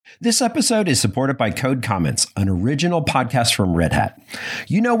This episode is supported by Code Comments, an original podcast from Red Hat.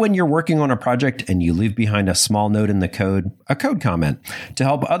 You know when you're working on a project and you leave behind a small note in the code, a code comment, to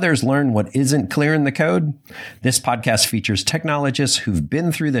help others learn what isn't clear in the code? This podcast features technologists who've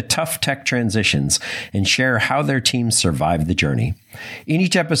been through the tough tech transitions and share how their teams survived the journey. In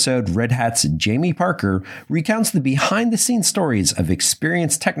each episode, Red Hat's Jamie Parker recounts the behind-the-scenes stories of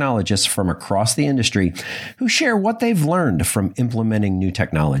experienced technologists from across the industry who share what they've learned from implementing new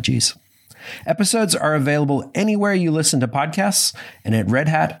technologies. Episodes are available anywhere you listen to podcasts and at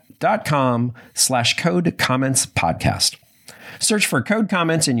redhat.com/code comments podcast. Search for Code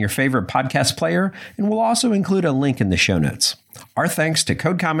Comments in your favorite podcast player, and we'll also include a link in the show notes. Our thanks to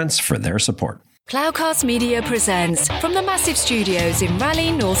Code Comments for their support. Cloudcast Media presents from the massive studios in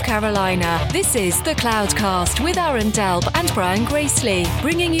Raleigh, North Carolina. This is the Cloudcast with Aaron Delp and Brian Gracely,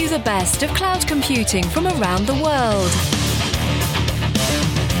 bringing you the best of cloud computing from around the world.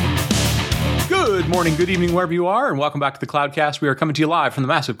 Good morning, good evening, wherever you are, and welcome back to the Cloudcast. We are coming to you live from the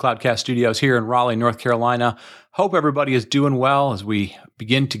massive Cloudcast studios here in Raleigh, North Carolina. Hope everybody is doing well as we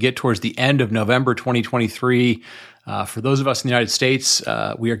begin to get towards the end of November 2023. For those of us in the United States,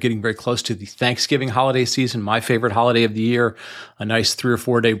 we are getting very close to the Thanksgiving holiday season, my favorite holiday of the year. A nice 3 or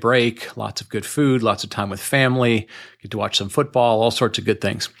 4 day break, lots of good food, lots of time with family, get to watch some football, all sorts of good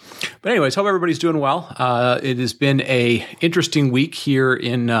things. But anyways, hope everybody's doing well. It has been a interesting week here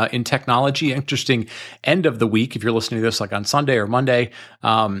in technology, interesting end of the week if you're listening to this like on Sunday or Monday.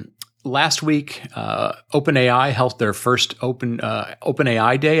 Last week, OpenAI held their first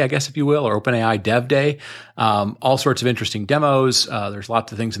OpenAI Day, I guess, if you will, or OpenAI Dev Day. All sorts of interesting demos. There's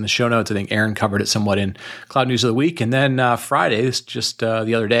lots of things in the show notes. I think Aaron covered it somewhat in Cloud News of the Week. And then Friday, this just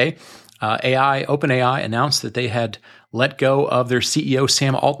the other day, OpenAI announced that they had let go of their CEO,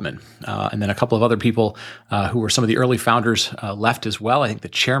 Sam Altman. And then a couple of other people who were some of the early founders left as well. I think the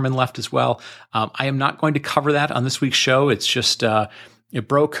chairman left as well. I am not going to cover that on this week's show. It's just... It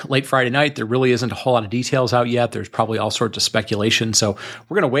broke late Friday night. There really isn't a whole lot of details out yet. There's probably all sorts of speculation. So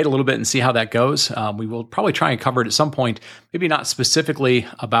we're going to wait a little bit and see how that goes. We will probably try and cover it at some point, maybe not specifically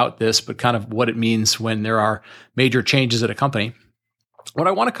about this, but kind of what it means when there are major changes at a company. What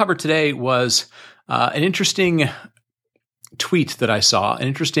I want to cover today was an interesting tweet that I saw, an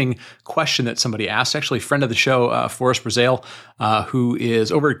interesting question that somebody asked. Actually, a friend of the show, Forrest Brazil, who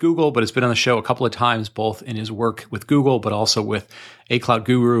is over at Google, but has been on the show a couple of times, both in his work with Google, but also with A Cloud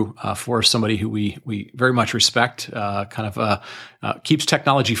Guru. Forrest, somebody who we very much respect, keeps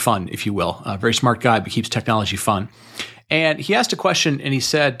technology fun, if you will. A very smart guy, but keeps technology fun. And he asked a question, and he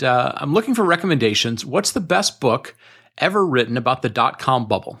said, I'm looking for recommendations. What's the best book ever written about the .com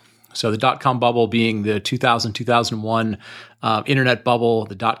bubble? So the .com bubble being the 2000, 2001 internet bubble,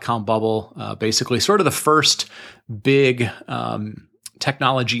 the .com bubble, basically sort of the first big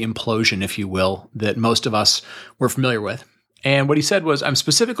technology implosion, if you will, that most of us were familiar with. And what he said was, I'm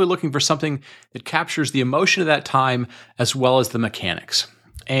specifically looking for something that captures the emotion of that time as well as the mechanics.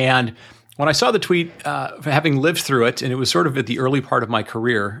 And when I saw the tweet, having lived through it, and it was sort of at the early part of my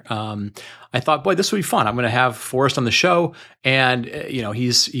career, I thought, boy, this would be fun. I'm going to have Forrest on the show, and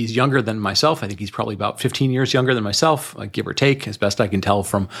he's younger than myself. I think he's probably about 15 years younger than myself, give or take, as best I can tell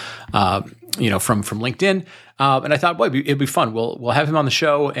from LinkedIn. And I thought, boy, it'd be fun. We'll have him on the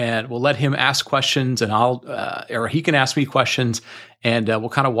show, and we'll let him ask questions, and or he can ask me questions, and we'll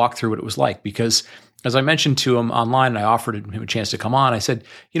kind of walk through what it was like. Because as I mentioned to him online, and I offered him a chance to come on, I said,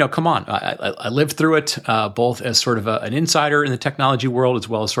 come on. I lived through it, both as sort of an insider in the technology world, as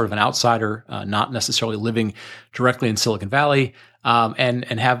well as sort of an outsider, not necessarily living directly in Silicon Valley,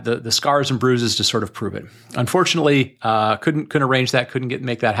 and have the scars and bruises to sort of prove it. Unfortunately, couldn't arrange that, couldn't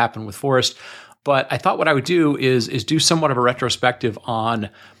make that happen with Forrest. But I thought what I would do is do somewhat of a retrospective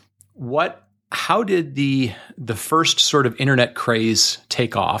on how did the first sort of internet craze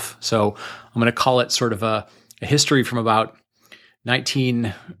take off? So I'm going to call it sort of a history from about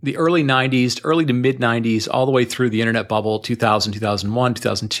the early 90s, early to mid 90s, all the way through the internet bubble, 2000, 2001,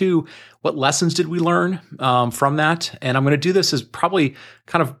 2002. What lessons did we learn from that? And I'm going to do this as probably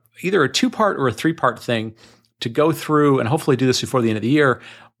kind of either a 2-part or a 3-part thing to go through, and hopefully do this before the end of the year.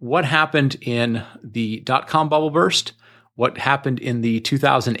 What happened in the .com bubble burst? What happened in the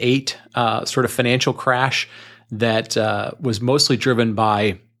 2008 sort of financial crash that was mostly driven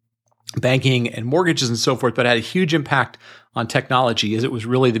by banking and mortgages and so forth, but had a huge impact on technology, as it was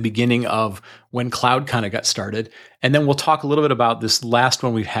really the beginning of when cloud kind of got started. And then we'll talk a little bit about this last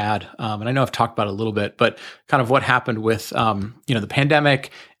one we've had. And I know I've talked about it a little bit, but kind of what happened with, the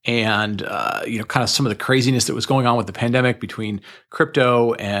pandemic and, kind of some of the craziness that was going on with the pandemic between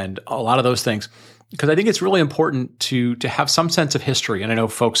crypto and a lot of those things. because I think it's really important to have some sense of history. And I know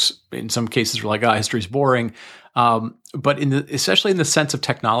folks in some cases are like, history's boring. But especially in the sense of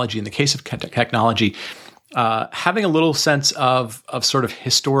technology, in the case of technology, having a little sense of sort of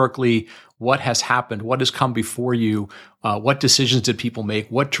historically what has happened, what has come before you, what decisions did people make,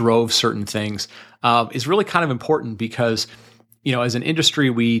 what drove certain things, is really kind of important because, as an industry,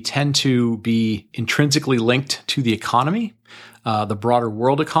 we tend to be intrinsically linked to the economy, the broader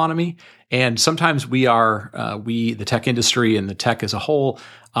world economy. And sometimes we, the tech industry and the tech as a whole,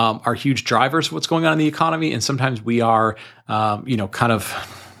 are huge drivers of what's going on in the economy. And sometimes we are, the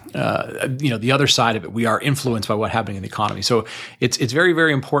other side of it. We are influenced by what's happening in the economy. So it's very,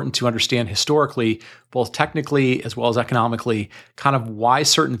 very important to understand historically, both technically as well as economically, kind of why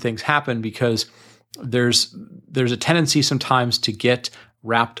certain things happen, because there's a tendency sometimes to get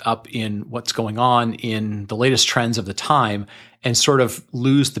wrapped up in what's going on in the latest trends of the time and sort of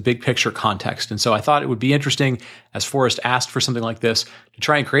lose the big picture context. And so I thought it would be interesting, as Forrest asked for something like this, to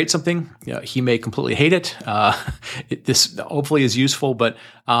try and create something. He may completely hate it. This hopefully is useful, but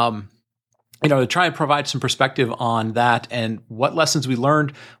to try and provide some perspective on that and what lessons we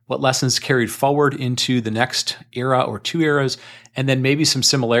learned, what lessons carried forward into the next era or two eras, and then maybe some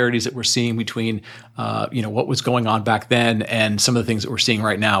similarities that we're seeing between, what was going on back then and some of the things that we're seeing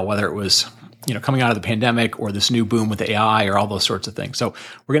right now, whether it was, coming out of the pandemic or this new boom with AI or all those sorts of things. So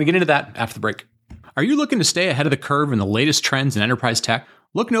we're going to get into that after the break. Are you looking to stay ahead of the curve in the latest trends in enterprise tech?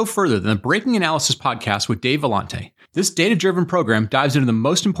 Look no further than the Breaking Analysis podcast with Dave Vellante. This data-driven program dives into the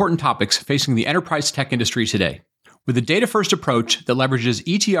most important topics facing the enterprise tech industry today. With a data-first approach that leverages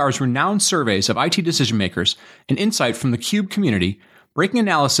ETR's renowned surveys of IT decision-makers and insight from the CUBE community, Breaking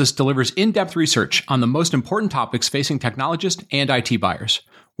Analysis delivers in-depth research on the most important topics facing technologists and IT buyers.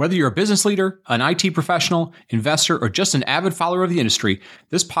 Whether you're a business leader, an IT professional, investor, or just an avid follower of the industry,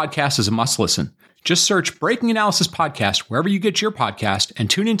 this podcast is a must-listen. Just search Breaking Analysis Podcast wherever you get your podcast and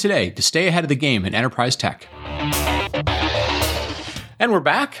tune in today to stay ahead of the game in enterprise tech. And we're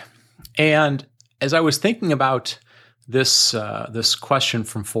back. And as I was thinking about this question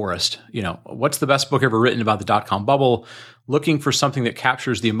from Forrest, what's the best book ever written about the .com bubble? Looking for something that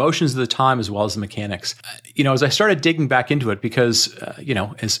captures the emotions of the time as well as the mechanics. As I started digging back into it, because as you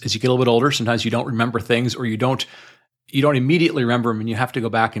get a little bit older, sometimes you don't remember things, or you don't immediately remember them, and you have to go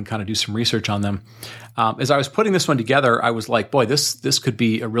back and kind of do some research on them. As I was putting this one together, I was like, boy, this could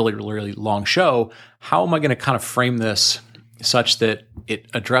be a really, really, really long show. How am I going to kind of frame this such that it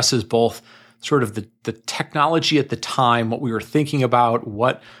addresses both sort of the technology at the time, what we were thinking about,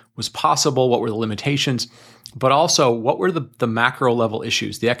 what was possible, what were the limitations, but also what were the macro level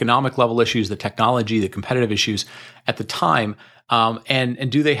issues, the economic level issues, the technology, the competitive issues at the time,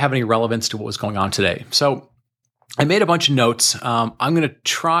 and do they have any relevance to what was going on today? So I made a bunch of notes. I'm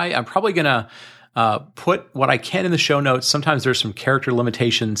probably going to put what I can in the show notes. Sometimes there's some character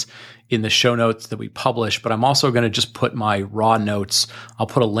limitations in the show notes that we publish, but I'm also going to just put my raw notes. I'll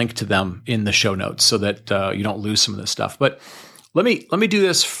put a link to them in the show notes so that you don't lose some of this stuff. But let me do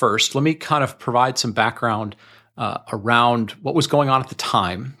this first. Let me kind of provide some background around what was going on at the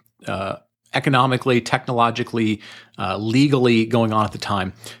time, economically, technologically, legally going on at the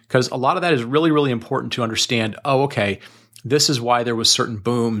time, because a lot of that is really, really important to understand. Oh, okay, this is why there was certain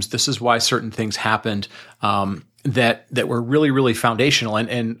booms. This is why certain things happened that were really, really foundational.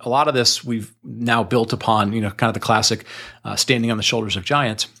 And a lot of this we've now built upon, kind of the classic standing on the shoulders of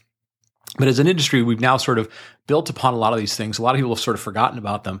giants. But as an industry, we've now sort of built upon a lot of these things. A lot of people have sort of forgotten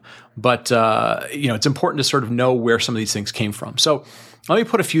about them. But, it's important to sort of know where some of these things came from. So let me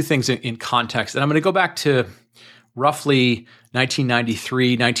put a few things in context. And I'm going to go back to roughly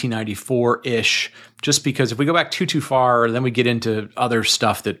 1993, 1994-ish, just because if we go back too far, then we get into other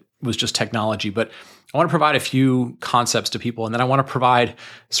stuff that was just technology. But I want to provide a few concepts to people, and then I want to provide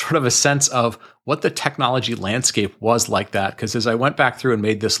sort of a sense of what the technology landscape was like that. Because as I went back through and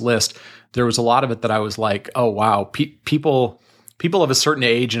made this list, there was a lot of it that I was like, oh, wow, people of a certain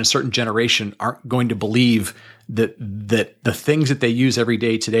age and a certain generation aren't going to believe that the things that they use every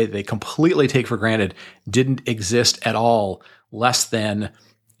day today that they completely take for granted didn't exist at all less than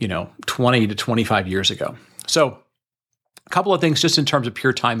 20 to 25 years ago. So a couple of things just in terms of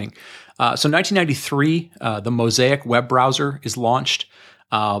pure timing. So 1993, the Mosaic web browser is launched.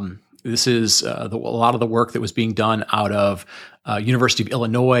 This is a lot of the work that was being done out of University of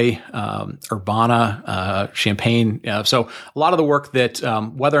Illinois, Urbana, Champaign. So a lot of the work that,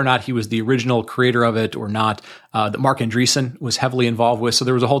 whether or not he was the original creator of it or not, that Mark Andreessen was heavily involved with. So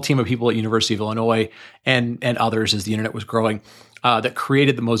there was a whole team of people at University of Illinois and others as the internet was growing that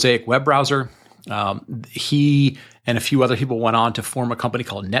created the Mosaic web browser. He and a few other people went on to form a company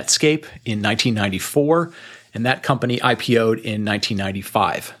called Netscape in 1994, and that company IPO'd in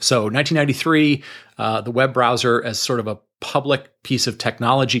 1995. So 1993, the web browser as sort of a public piece of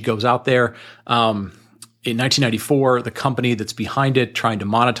technology goes out there. In 1994, the company that's behind it, trying to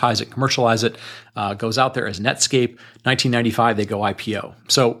monetize it, commercialize it, goes out there as Netscape. 1995, they go IPO.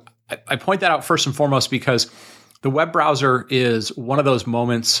 So I point that out first and foremost because the web browser is one of those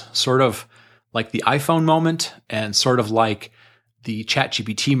moments, sort of like the iPhone moment and sort of like the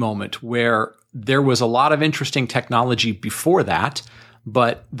ChatGPT moment, where there was a lot of interesting technology before that,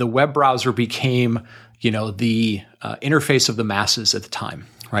 but the web browser became, the interface of the masses at the time.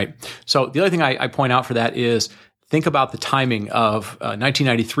 Right. So the other thing I point out for that is think about the timing of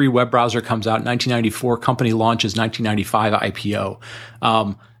 1993 web browser comes out, 1994 company launches, 1995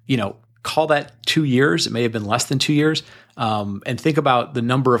 IPO. Call that 2 years. It may have been less than 2 years. And think about the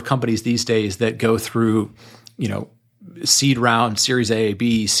number of companies these days that go through, seed round, Series A,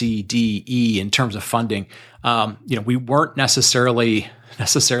 B, C, D, E in terms of funding. We weren't necessarily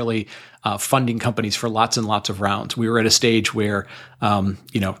funding companies for lots and lots of rounds. We were at a stage where,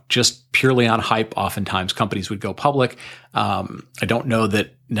 just purely on hype, oftentimes companies would go public. I don't know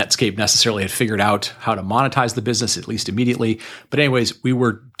that Netscape necessarily had figured out how to monetize the business, at least immediately. But anyways, we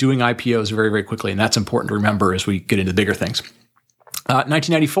were doing IPOs very, very quickly. And that's important to remember as we get into bigger things.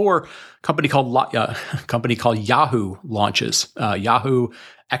 1994, company called Yahoo launches. Yahoo !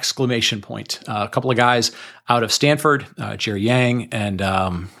 A couple of guys out of Stanford, Jerry Yang, and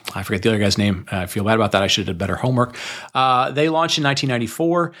I forget the other guy's name. I feel bad about that. I should have done better homework. They launched in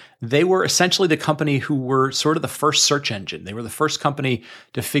 1994. They were essentially the company who were sort of the first search engine. They were the first company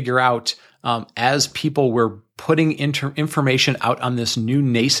to figure out, as people were putting information out on this new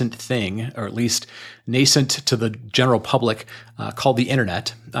nascent thing, or at least nascent to the general public, called the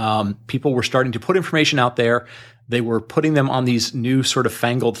internet. People were starting to put information out there. They were putting them on these new sort of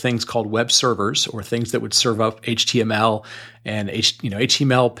fangled things called web servers, or things that would serve up HTML and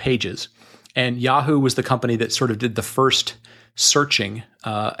HTML pages. And Yahoo was the company that sort of did the first searching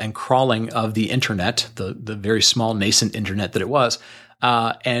and crawling of the internet, the very small nascent internet that it was,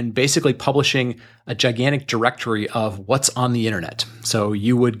 and basically publishing a gigantic directory of what's on the internet. So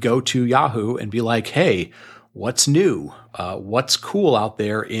you would go to Yahoo and be like, hey, what's new? What's cool out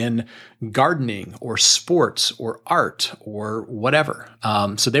there in gardening or sports or art or whatever?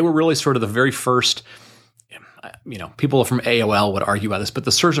 So they were really sort of the very first, people from AOL would argue about this, but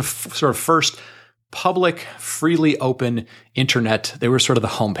the sort of first public, freely open internet. They were sort of the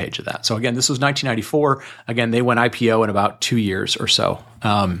homepage of that. So again, this was 1994. Again, they went IPO in about 2 years or so.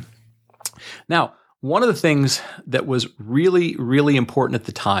 Now, one of the things that was really, really important at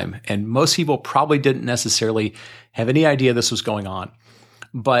the time, and most people probably didn't necessarily have any idea this was going on,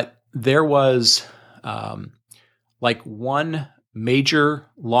 but there was one major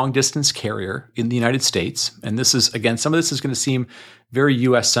long distance carrier in the United States. And this is, again, some of this is going to seem very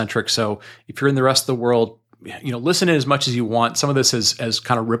US centric. So if you're in the rest of the world, listen in as much as you want. Some of this has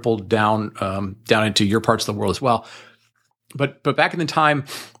kind of rippled down into your parts of the world as well. But back in the time,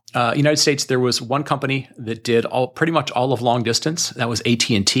 United States, there was one company that did pretty much all of long distance. That was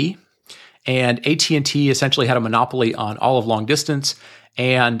AT&T. And AT&T essentially had a monopoly on all of long distance.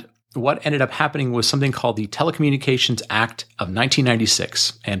 And what ended up happening was something called the Telecommunications Act of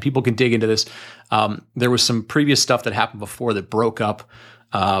 1996. And people can dig into this. There was some previous stuff that happened before that broke up,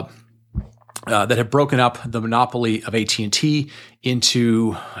 that had broken up the monopoly of AT&T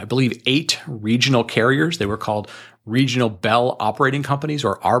into, I believe, 8 regional carriers. They were called Regional Bell Operating Companies,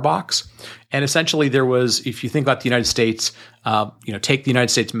 or RBOCs. And essentially there was, if you think about the United States, take the United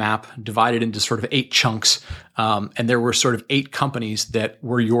States map, divide it into sort of 8 chunks. And there were sort of 8 companies that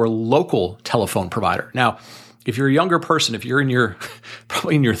were your local telephone provider. Now, if you're a younger person, if you're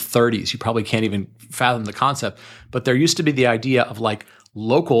probably in your 30s, you probably can't even fathom the concept, but there used to be the idea of like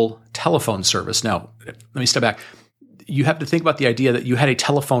local telephone service. Now, let me step back. You have to think about the idea that you had a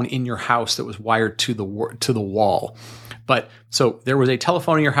telephone in your house that was wired to the wall. But so there was a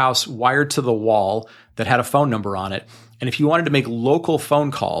telephone in your house wired to the wall that had a phone number on it. And if you wanted to make local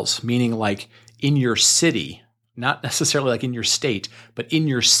phone calls, meaning like in your city, not necessarily like in your state, but in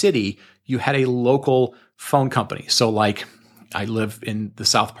your city, you had a local phone company. So like I live in the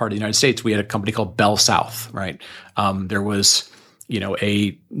south part of the United States. We had a company called Bell South, right? There was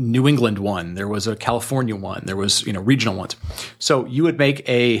a New England one, there was a California one, there was, regional ones. So you would make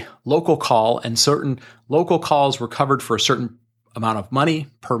a local call, and certain local calls were covered for a certain amount of money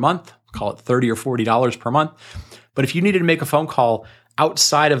per month, call it $30 or $40 per month. But if you needed to make a phone call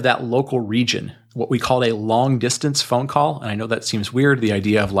outside of that local region, what we called a long distance phone call. And I know that seems weird, the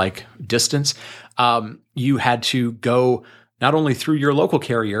idea of like distance. You had to go not only through your local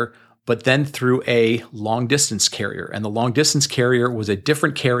carrier, but then through a long distance carrier. And the long distance carrier was a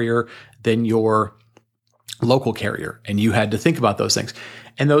different carrier than your local carrier. And you had to think about those things.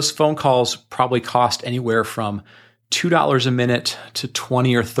 And those phone calls probably cost anywhere from $2 a minute to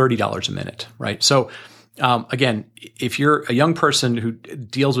 $20 or $30 a minute, right? So again, if you're a young person who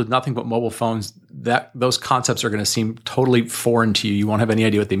deals with nothing but mobile phones, those concepts are going to seem totally foreign to you. You won't have any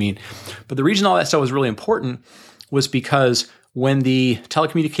idea what they mean. But the reason all that stuff was really important was because when the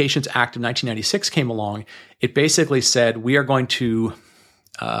Telecommunications Act of 1996 came along, it basically said we are going to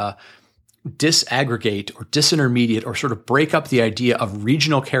disaggregate or disintermediate or sort of break up the idea of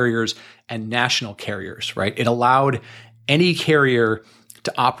regional carriers and national carriers, right? It allowed any carrier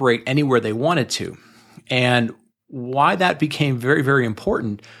to operate anywhere they wanted to. And why that became very, very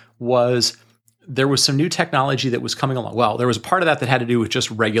important was there was some new technology that was coming along. Well, there was a part of that had to do with just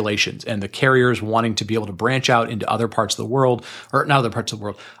regulations and the carriers wanting to be able to branch out into other parts of the world, or not other parts of the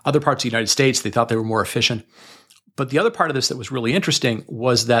world, other parts of the United States. They thought they were more efficient. But the other part of this that was really interesting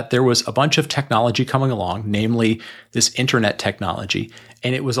was that there was a bunch of technology coming along, namely this internet technology,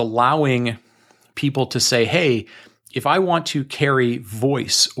 and it was allowing people to say, hey, if I want to carry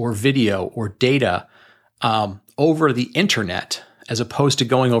voice or video or data over the internet, as opposed to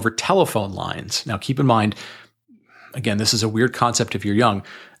going over telephone lines. Now, keep in mind, again, this is a weird concept if you're young.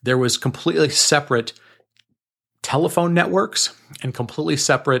 There was completely separate telephone networks and completely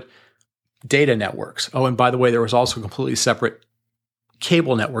separate data networks. Oh, and by the way, there was also completely separate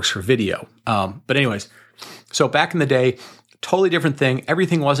cable networks for video. But anyways, so back in the day, totally different thing.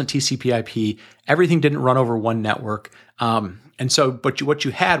 Everything wasn't TCP/IP. Everything didn't run over one network. But what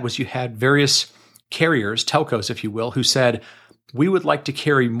you had was various carriers, telcos, if you will, who said, we would like to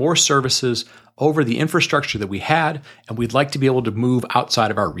carry more services over the infrastructure that we had, and we'd like to be able to move outside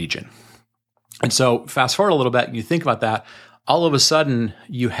of our region. And so fast forward a little bit, and you think about that, all of a sudden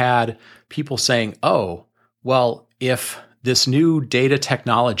you had people saying, oh, well, if this new data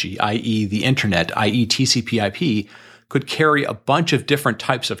technology, i.e. the internet, i.e. TCP/IP, could carry a bunch of different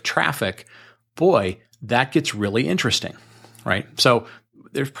types of traffic, boy, that gets really interesting, right? So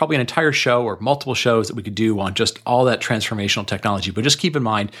there's probably an entire show or multiple shows that we could do on just all that transformational technology. But just keep in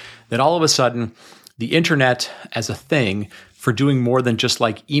mind that all of a sudden, the internet as a thing for doing more than just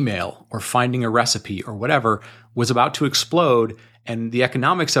like email or finding a recipe or whatever was about to explode. And the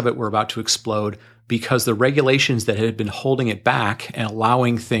economics of it were about to explode because the regulations that had been holding it back and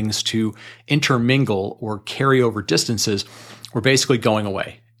allowing things to intermingle or carry over distances were basically going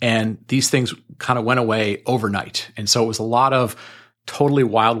away. And these things kind of went away overnight. And so it was a lot of totally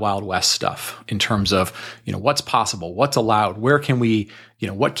wild, wild west stuff in terms of, what's possible, what's allowed, where can we,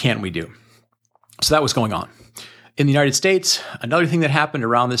 what can't we do? So that was going on. In the United States, another thing that happened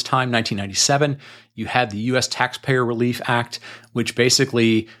around this time, 1997, you had the U.S. Taxpayer Relief Act, which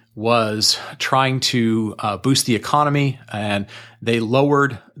basically was trying to boost the economy, and they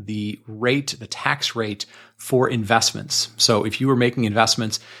lowered the tax rate for investments. So if you were making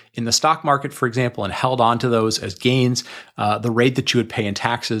investments in the stock market, for example, and held on to those as gains, the rate that you would pay in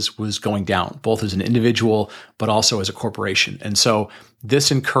taxes was going down, both as an individual, but also as a corporation. And so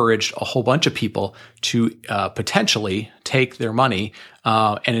this encouraged a whole bunch of people to potentially take their money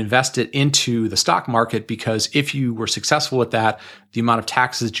and invest it into the stock market, because if you were successful with that, the amount of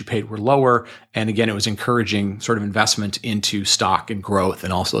taxes that you paid were lower. And again, it was encouraging sort of investment into stock and growth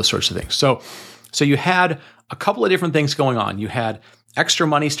and all those sorts of things. So you had a couple of different things going on. You had extra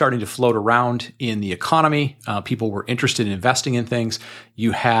money starting to float around in the economy. People were interested in investing in things.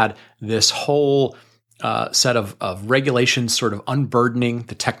 You had this whole set of regulations sort of unburdening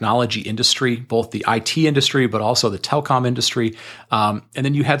the technology industry, both the IT industry, but also the telecom industry. And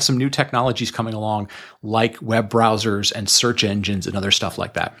then you had some new technologies coming along like web browsers and search engines and other stuff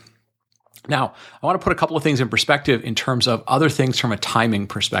like that. Now, I want to put a couple of things in perspective in terms of other things from a timing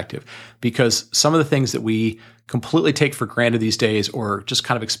perspective, because some of the things that we completely take for granted these days or just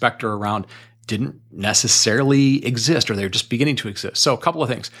kind of expect are around didn't necessarily exist, or they're just beginning to exist. So a couple of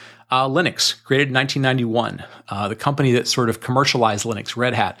things. Linux, created in 1991. The company that sort of commercialized Linux,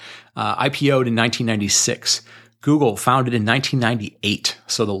 Red Hat, IPO'd in 1996. Google, founded in 1998.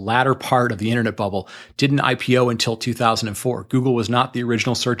 So the latter part of the internet bubble, didn't IPO until 2004. Google was not the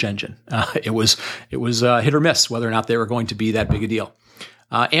original search engine. It was hit or miss whether or not they were going to be that big a deal.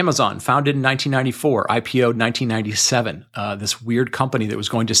 Amazon, founded in 1994, IPO'd 1997. This weird company that was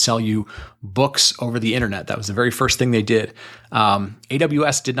going to sell you books over the internet. That was the very first thing they did.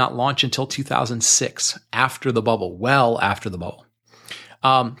 AWS did not launch until 2006, after the bubble, well after the bubble.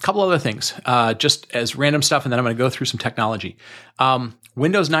 Couple other things, just as random stuff, and then I'm going to go through some technology.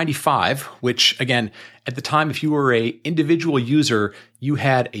 Windows 95, which again, at the time, if you were a individual user, you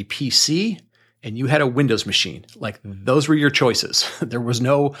had a PC and you had a Windows machine. Like those were your choices. There were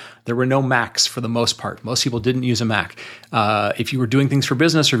no Macs for the most part. Most people didn't use a Mac. If you were doing things for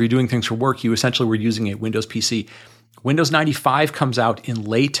business or if you're doing things for work, you essentially were using a Windows PC. Windows 95 comes out in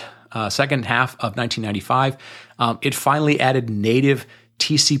late second half of 1995. It finally added native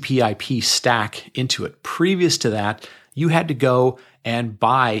TCP/IP stack into it. Previous to that, you had to go and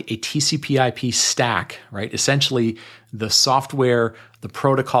buy a TCP/IP stack, right? Essentially, the software, the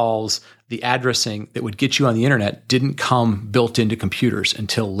protocols, the addressing that would get you on the internet didn't come built into computers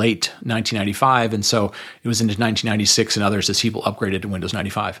until late 1995. And so it was into 1996 and others as people upgraded to Windows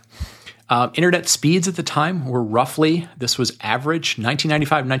 95. Internet speeds at the time were roughly, this was average,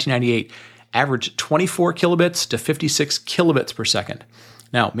 1995, 1998, average 24 kilobits to 56 kilobits per second.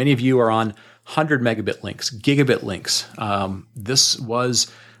 Now, many of you are on 100 megabit links, gigabit links. This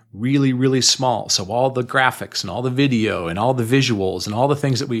was really, really small. So all the graphics and all the video and all the visuals and all the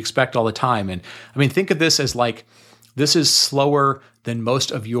things that we expect all the time. And I mean, think of this as like, this is slower than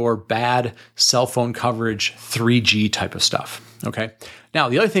most of your bad cell phone coverage, 3G type of stuff. Okay. Now,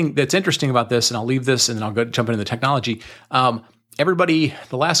 the other thing that's interesting about this, and I'll leave this and then I'll go jump into the technology. Everybody,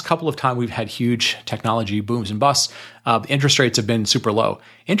 the last couple of times we've had huge technology booms and busts, the interest rates have been super low.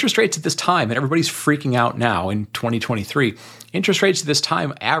 Interest rates at this time, and everybody's freaking out now in 2023, interest rates at this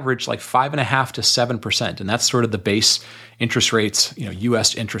time average like 5.5% to 7%. And that's sort of the base interest rates,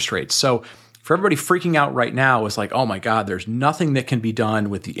 US interest rates. So for everybody freaking out right now, it's like, oh my God, there's nothing that can be done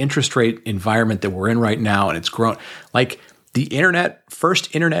with the interest rate environment that we're in right now. And it's grown like the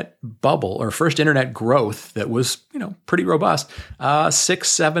first internet bubble or first internet growth that was, pretty robust, 6,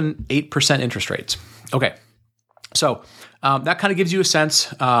 7, 8% interest rates. Okay. So that kind of gives you a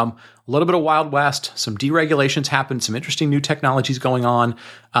sense, a little bit of Wild West, some deregulations happened, some interesting new technologies going on.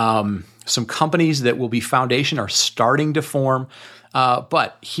 Some companies that will be foundation are starting to form.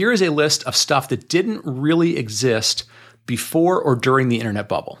 But here is a list of stuff that didn't really exist before or during the internet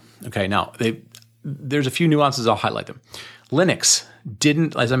bubble. Okay. Now there's a few nuances. I'll highlight them. Linux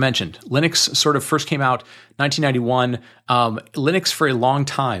didn't, as I mentioned, Linux sort of first came out 1991. Linux for a long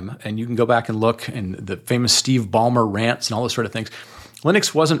time, and you can go back and look, and the famous Steve Ballmer rants and all those sort of things.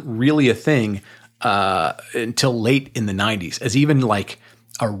 Linux wasn't really a thing until late in the 90s, as even like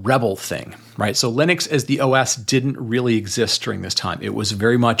a rebel thing, right? So Linux as the OS didn't really exist during this time. It was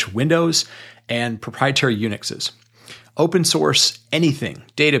very much Windows and proprietary Unixes. Open source anything,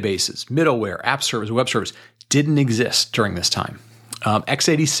 databases, middleware, app servers, web servers, didn't exist during this time.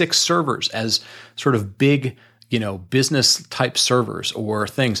 x86 servers as sort of big, business type servers or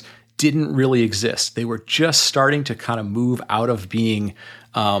things didn't really exist. They were just starting to kind of move out of being,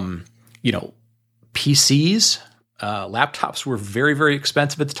 PCs. Laptops were very, very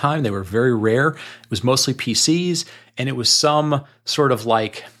expensive at the time. They were very rare. It was mostly PCs, and it was some sort of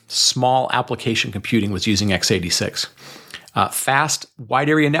like small application computing was using x86. Fast wide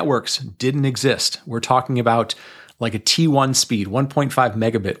area networks didn't exist. We're talking about like a T1 speed, 1.5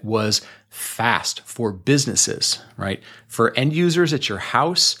 megabit was fast for businesses, right? For end users at your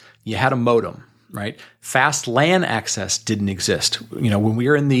house, you had a modem, right? Fast LAN access didn't exist. When we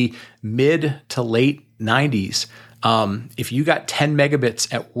were in the mid to late 90s, if you got 10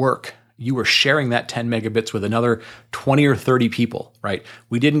 megabits at work, you were sharing that 10 megabits with another 20 or 30 people, right?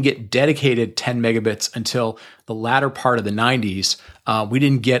 We didn't get dedicated 10 megabits until the latter part of the 90s. We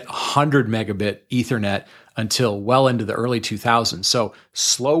didn't get 100 megabit Ethernet until well into the early 2000s. So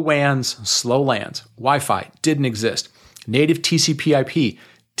slow WANs, slow LANs, Wi-Fi didn't exist. Native TCP/IP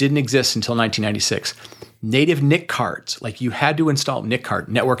didn't exist until 1996. Native NIC cards, like you had to install NIC card,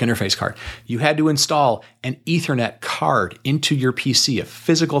 network interface card. You had to install an Ethernet card into your PC, a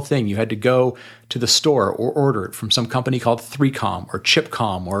physical thing. You had to go to the store or order it from some company called 3Com or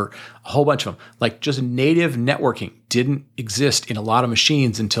Chipcom or a whole bunch of them. Like just native networking didn't exist in a lot of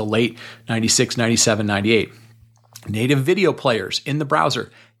machines until late 96, 97, 98. Native video players in the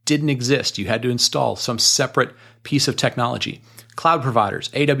browser didn't exist. You had to install some separate piece of technology. Cloud providers,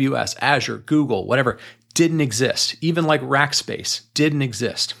 AWS, Azure, Google, whatever, didn't exist. Even like Rackspace didn't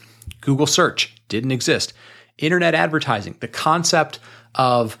exist. Google search didn't exist. Internet advertising, the concept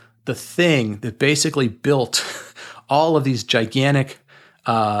of the thing that basically built all of these gigantic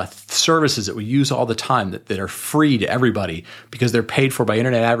services that we use all the time that are free to everybody because they're paid for by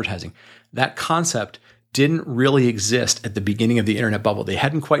internet advertising. That concept didn't really exist at the beginning of the internet bubble. They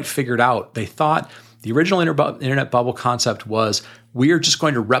hadn't quite figured out. They thought the original internet bubble concept was we are just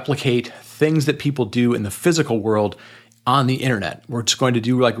going to replicate things that people do in the physical world on the internet. We're just going to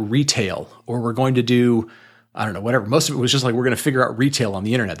do like retail, or we're going to do, I don't know, whatever. Most of it was just like, we're going to figure out retail on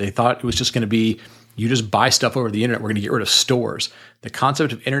the internet. They thought it was just going to be, you just buy stuff over the internet. We're going to get rid of stores. The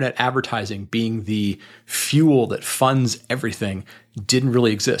concept of internet advertising being the fuel that funds everything didn't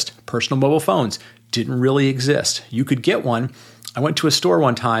really exist. Personal mobile phones didn't really exist. You could get one. I went to a store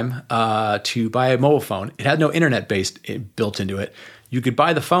one time to buy a mobile phone. It had no internet built into it. You could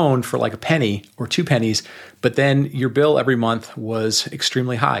buy the phone for like a penny or 2 pennies, but then your bill every month was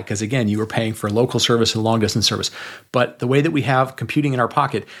extremely high because, again, you were paying for local service and long distance service. But the way that we have computing in our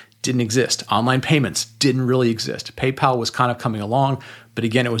pocket didn't exist. Online payments didn't really exist. PayPal was kind of coming along, but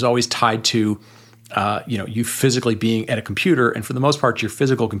again, it was always tied to you physically being at a computer, and for the most part, your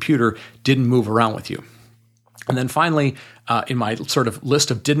physical computer didn't move around with you. And then finally, in my sort of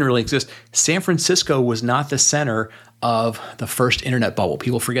list of didn't really exist, San Francisco was not the center of the first internet bubble.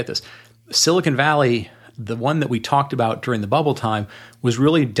 People forget this. Silicon Valley, the one that we talked about during the bubble time, was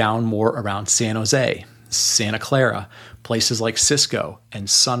really down more around San Jose, Santa Clara, places like Cisco and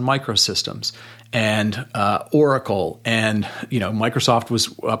Sun Microsystems and Oracle, and Microsoft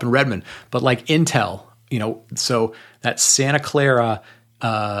was up in Redmond, but like Intel, so that Santa Clara,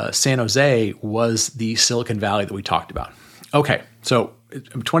 San Jose was the Silicon Valley that we talked about. Okay, so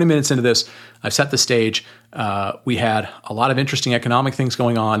 20 minutes into this, I've set the stage. We had a lot of interesting economic things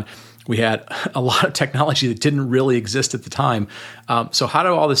going on. We had a lot of technology that didn't really exist at the time. So how did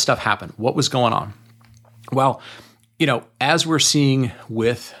all this stuff happen? What was going on? Well, as we're seeing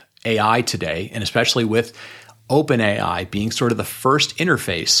with AI today, and especially with OpenAI being sort of the first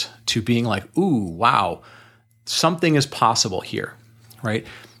interface to being like, ooh, wow, something is possible here, right?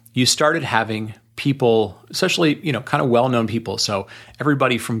 You started having people, especially, kind of well-known people. So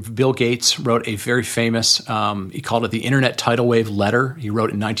everybody from Bill Gates wrote a very famous, he called it the Internet Tidal Wave letter. He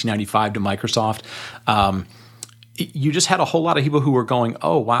wrote in 1995 to Microsoft. You just had a whole lot of people who were going,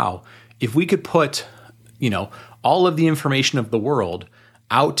 oh, wow, if we could put, all of the information of the world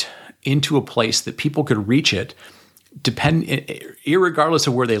out into a place that people could reach it, irregardless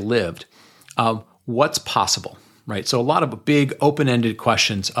of where they lived, what's possible? Right. So a lot of big open-ended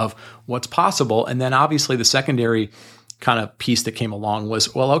questions of what's possible. And then obviously the secondary kind of piece that came along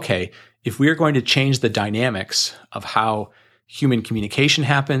was, well, okay, if we are going to change the dynamics of how human communication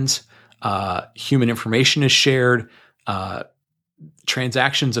happens, human information is shared,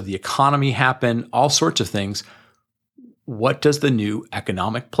 transactions of the economy happen, all sorts of things, what does the new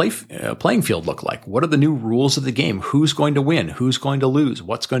economic playing field look like? What are the new rules of the game? Who's going to win? Who's going to lose?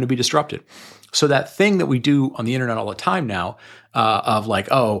 What's going to be disrupted? So that thing that we do on the internet all the time now of like,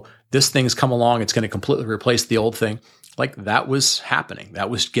 oh, this thing's come along, it's going to completely replace the old thing. Like that was happening. That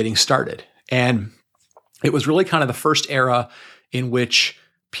was getting started. And it was really kind of the first era in which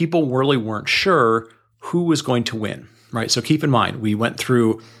people really weren't sure who was going to win, right? So keep in mind, we went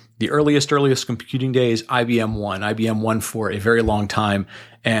through the earliest computing days. IBM won for a very long time.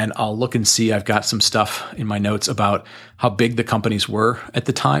 And I'll look and see, I've got some stuff in my notes about how big the companies were at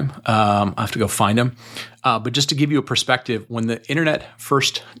the time. I have to go find them. But just to give you a perspective, when the internet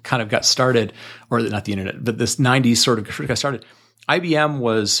first kind of got started, or not the internet, but this 90s sort of got started, IBM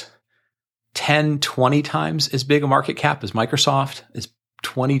was 10, 20 times as big a market cap as Microsoft, is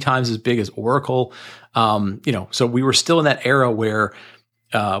 20 times as big as Oracle. So we were still in that era where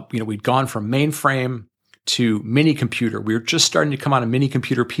we'd gone from mainframe to mini computer. We were just starting to come out of mini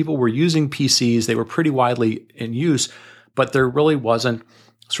computer. People were using PCs. They were pretty widely in use, but there really wasn't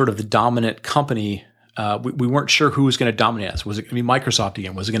sort of the dominant company. We weren't sure who was going to dominate us. Was it going to be Microsoft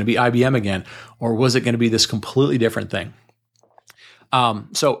again? Was it going to be IBM again? Or was it going to be this completely different thing?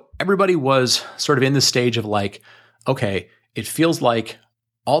 So everybody was sort of in the stage of like, okay, it feels like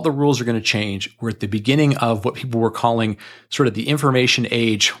all the rules are going to change. We're at the beginning of what people were calling sort of the information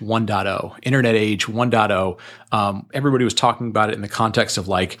age 1.0, internet age 1.0. Everybody was talking about it in the context of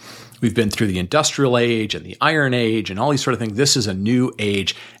like, we've been through the industrial age and the iron age and all these sort of things. This is a new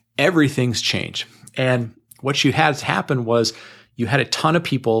age. Everything's changed. And what you had happen was you had a ton of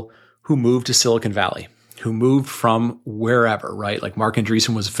people who moved to Silicon Valley, who moved from wherever, right? Like Mark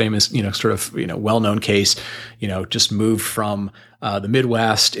Andreessen was a famous, well-known case, just moved from the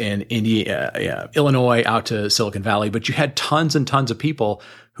Midwest and Illinois out to Silicon Valley. But you had tons and tons of people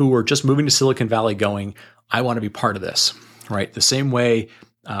who were just moving to Silicon Valley going, I want to be part of this, right? The same way,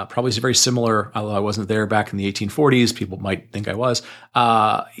 probably is very similar, although I wasn't there back in the 1840s. People might think I was,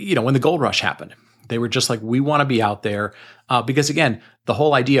 when the gold rush happened. They were just like, we want to be out there because, again, the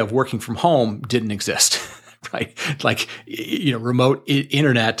whole idea of working from home didn't exist, right? Like, remote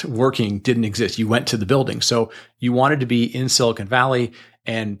internet working didn't exist. You went to the building. So you wanted to be in Silicon Valley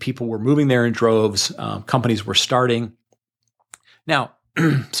and people were moving there in droves. Companies were starting. Now,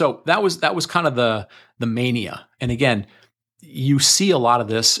 so that was kind of the mania. And again, you see a lot of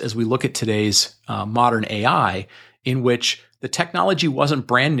this as we look at today's modern AI, in which the technology wasn't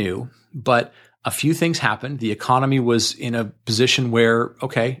brand new, but a few things happened. The economy was in a position where,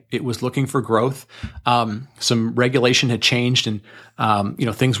 okay, it was looking for growth. Some regulation had changed, and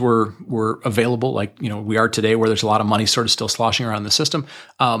things were available, like we are today, where there's a lot of money sort of still sloshing around the system.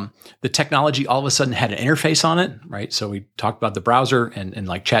 The technology all of a sudden had an interface on it, right? So we talked about the browser and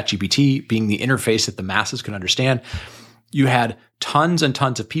like ChatGPT being the interface that the masses could understand. You had tons and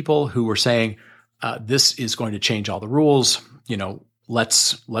tons of people who were saying, "This is going to change all the rules."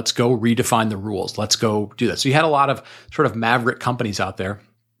 Let's go redefine the rules. Let's go do that. So you had a lot of sort of maverick companies out there.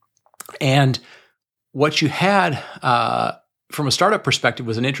 And what you had from a startup perspective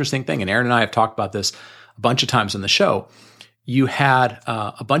was an interesting thing. And Aaron and I have talked about this a bunch of times on the show. You had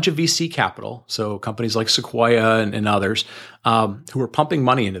a bunch of VC capital, so companies like Sequoia and others who were pumping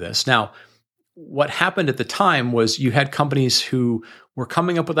money into this. Now, what happened at the time was you had companies who were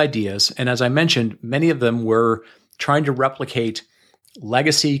coming up with ideas. And as I mentioned, many of them were trying to replicate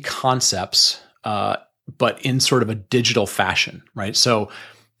legacy concepts, but in sort of a digital fashion, right? So,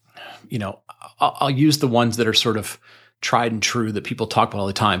 I'll use the ones that are sort of tried and true that people talk about all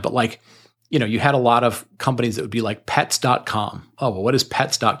the time. But like, you had a lot of companies that would be like pets.com. Oh, well, what is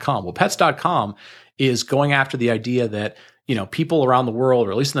pets.com? Well, pets.com is going after the idea that, people around the world,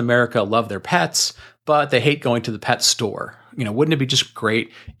 or at least in America, love their pets, but they hate going to the pet store. Wouldn't it be just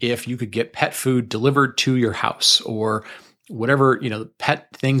great if you could get pet food delivered to your house, or whatever, pet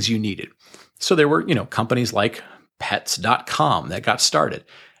things you needed. So there were, companies like pets.com that got started.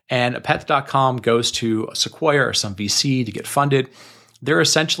 And pets.com goes to a Sequoia or some VC to get funded. They're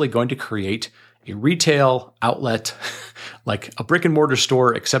essentially going to create a retail outlet, like a brick and mortar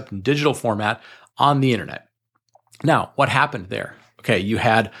store, except in digital format on the internet. Now, what happened there? Okay, you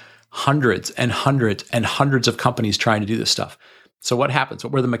had hundreds and hundreds and hundreds of companies trying to do this stuff. So what happens?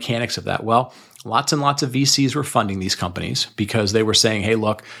 What were the mechanics of that? Well, lots and lots of VCs were funding these companies because they were saying, hey,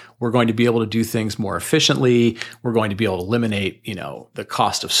 look, we're going to be able to do things more efficiently. We're going to be able to eliminate, the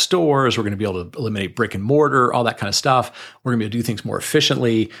cost of stores. We're going to be able to eliminate brick and mortar, all that kind of stuff. We're going to be able to do things more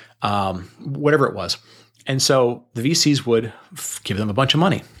efficiently, whatever it was. And so the VCs would give them a bunch of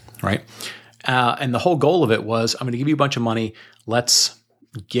money, right? And the whole goal of it was, I'm going to give you a bunch of money. Let's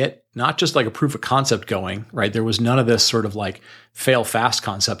get not just like a proof of concept going, right? There was none of this sort of like fail fast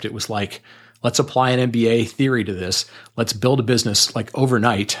concept. It was like, let's apply an MBA theory to this. Let's build a business like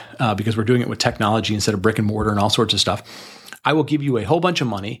overnight because we're doing it with technology instead of brick and mortar and all sorts of stuff. I will give you a whole bunch of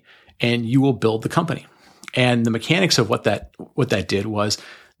money and you will build the company. And the mechanics of what that did was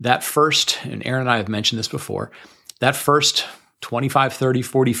that first, and Aaron and I have mentioned this before, that first 25, 30,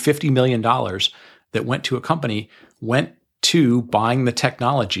 40, $50 million that went to a company went to buying the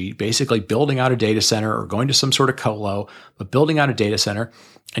technology, basically building out a data center or going to some sort of colo, but building out a data center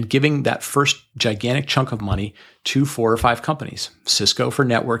and giving that first gigantic chunk of money to 4 or 5 companies. Cisco for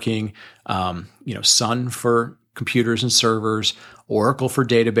networking, Sun for computers and servers, Oracle for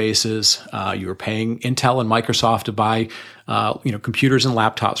databases. You were paying Intel and Microsoft to buy, computers and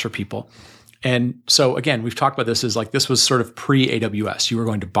laptops for people. And so again, we've talked about this as like, this was sort of pre-AWS. You were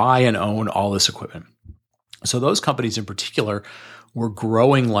going to buy and own all this equipment. So those companies in particular were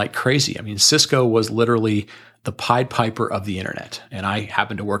growing like crazy. I mean, Cisco was literally the Pied Piper of the internet. And I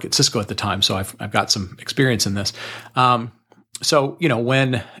happened to work at Cisco at the time, so I've got some experience in this. So,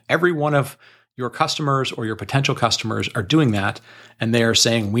 when every one of your customers or your potential customers are doing that, and they are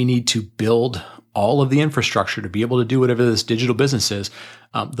saying, we need to build all of the infrastructure to be able to do whatever this digital business is,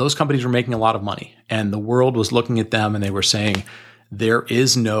 those companies were making a lot of money. And the world was looking at them and they were saying, there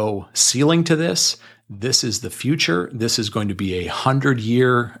is no ceiling to this. This is the future. This is going to be a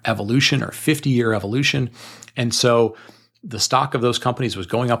 100-year evolution or 50-year evolution. And so the stock of those companies was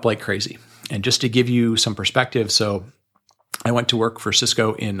going up like crazy. And just to give you some perspective, so I went to work for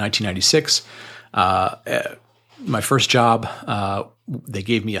Cisco in 1996. My first job, they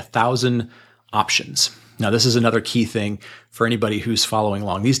gave me 1,000 options. Now, this is another key thing for anybody who's following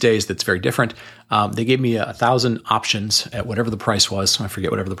along these days that's very different. They gave me 1,000 options at whatever the price was. I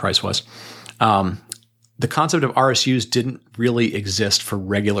forget whatever the price was. The concept of RSUs didn't really exist for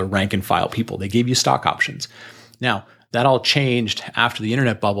regular rank and file people. They gave you stock options. Now, that all changed after the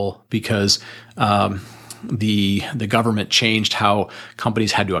internet bubble because the government changed how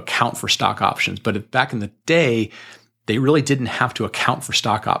companies had to account for stock options. But back in the day, they really didn't have to account for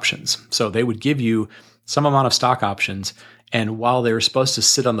stock options. So they would give you some amount of stock options. And while they were supposed to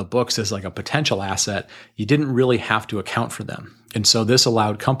sit on the books as like a potential asset, you didn't really have to account for them. And so this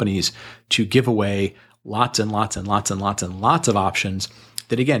allowed companies to give away lots and lots and lots and lots and lots of options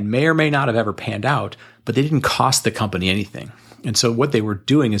that, again, may or may not have ever panned out, but they didn't cost the company anything. And so what they were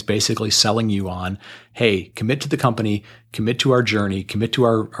doing is basically selling you on, hey, commit to the company, commit to our journey, commit to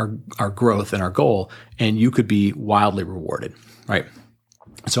our growth and our goal, and you could be wildly rewarded, right?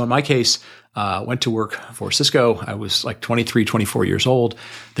 So in my case, went to work for Cisco. I was like 23, 24 years old.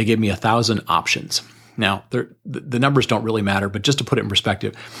 They gave me 1,000 options. Now, the numbers don't really matter, but just to put it in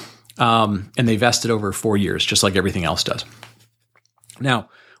perspective, and they vested over 4 years, just like everything else does. Now,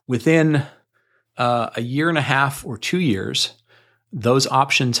 within a year and a half or 2 years, those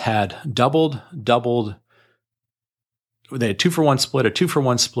options had doubled. They had 2-for-1 split, a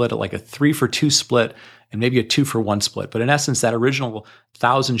 2-for-1 split, like a 3-for-2 split, and maybe a 2-for-1 split. But in essence, that original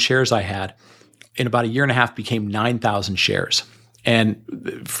 1,000 shares I had in about a year and a half became 9,000 shares.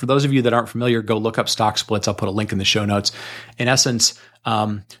 And for those of you that aren't familiar, go look up stock splits. I'll put a link in the show notes. In essence,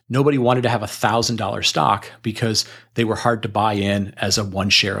 nobody wanted to have $1,000 stock because they were hard to buy in as a one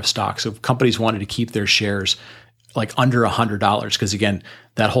share of stock. So companies wanted to keep their shares like under $100, because again,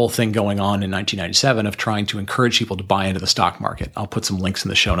 that whole thing going on in 1997 of trying to encourage people to buy into the stock market. I'll put some links in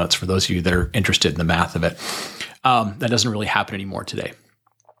the show notes for those of you that are interested in the math of it. That doesn't really happen anymore today.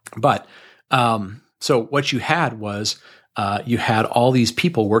 But so what you had was you had all these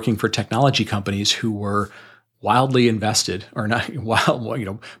people working for technology companies who were wildly invested, or not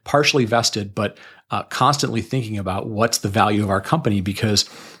partially vested, but constantly thinking about what's the value of our company, because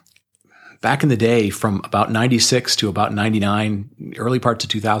back in the day, from about 96 to about 99, early parts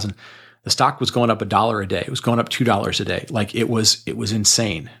of 2000, the stock was going up $1 a day. It was going up $2 a day. Like it was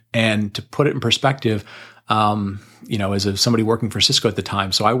insane. And to put it in perspective, as somebody working for Cisco at the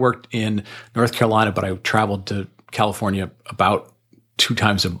time, so I worked in North Carolina, but I traveled to California about 3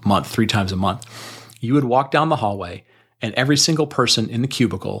 times a month. You would walk down the hallway, and every single person in the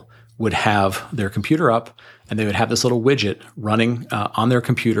cubicle would have their computer up, and they would have this little widget running on their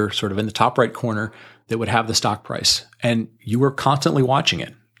computer, sort of in the top right corner, that would have the stock price. And you were constantly watching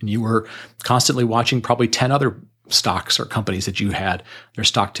it. And you were constantly watching probably 10 other stocks or companies that you had their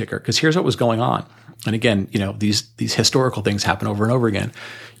stock ticker. Because here's what was going on. And again, these historical things happen over and over again.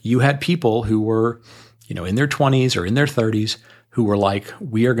 You had people who were, in their 20s or in their 30s, who were like,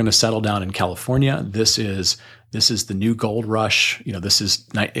 we are going to settle down in California. This is the new gold rush. This is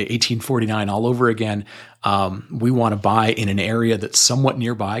 1849 all over again. We want to buy in an area that's somewhat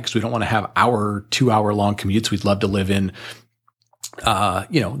nearby because we don't want to have 2-hour long commutes. We'd love to live in,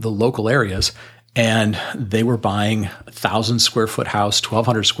 the local areas. And they were buying 1,000 square foot house,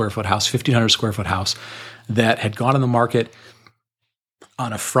 1,200 square foot house, 1,500 square foot house that had gone on the market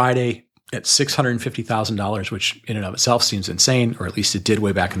on a Friday at $650,000, which in and of itself seems insane, or at least it did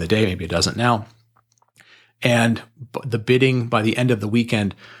way back in the day. Maybe it doesn't now. And the bidding by the end of the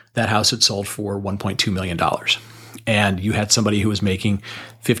weekend, that house had sold for $1.2 million. And you had somebody who was making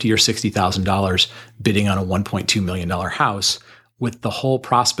 $50,000 or $60,000 bidding on a $1.2 million house with the whole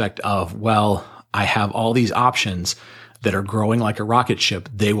prospect of, well, I have all these options that are growing like a rocket ship.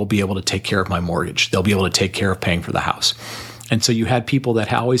 They will be able to take care of my mortgage. They'll be able to take care of paying for the house. And so you had people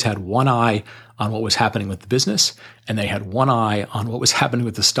that always had one eye on what was happening with the business, and they had one eye on what was happening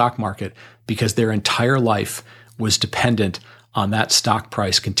with the stock market, because their entire life was dependent on that stock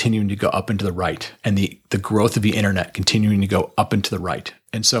price continuing to go up and to the right, and the growth of the internet continuing to go up and to the right.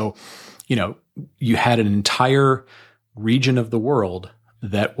 And so, you had an entire region of the world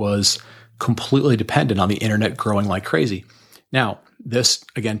that was completely dependent on the internet growing like crazy. Now, this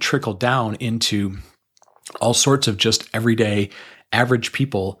again trickled down into all sorts of just everyday average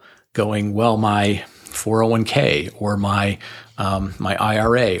people going, well, my 401k or my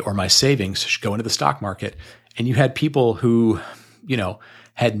IRA or my savings should go into the stock market. And you had people who,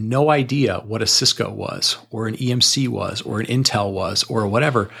 had no idea what a Cisco was or an EMC was or an Intel was or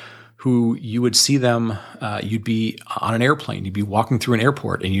whatever, who you would see them, you'd be on an airplane, you'd be walking through an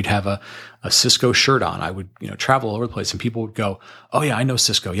airport, and you'd have a Cisco shirt on. I would, travel all over the place, and people would go, "Oh yeah, I know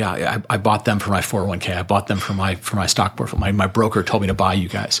Cisco. Yeah, I bought them for my 401k. I bought them for my stock portfolio. My broker told me to buy you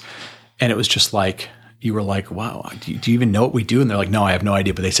guys." And it was just like, you were like, "Wow, do you even know what we do?" And they're like, "No, I have no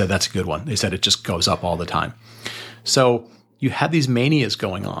idea." But they said that's a good one. They said it just goes up all the time. So you had these manias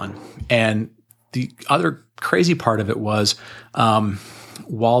going on, and the other crazy part of it was,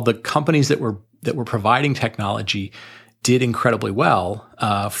 while the companies that were providing technology did incredibly well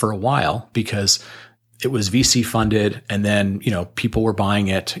for a while, because it was VC funded, and then people were buying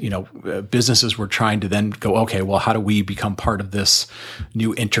it. Businesses were trying to then go, okay, well, how do we become part of this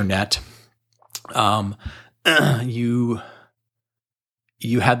new internet? You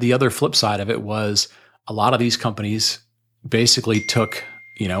had the other flip side of it was a lot of these companies basically took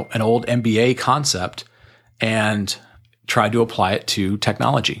an old MBA concept and tried to apply it to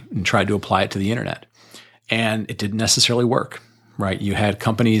technology and tried to apply it to the internet. And it didn't necessarily work, right? You had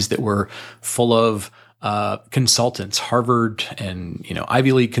companies that were full of consultants, Harvard and,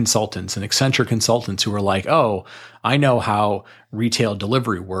 Ivy League consultants and Accenture consultants who were like, oh, I know how retail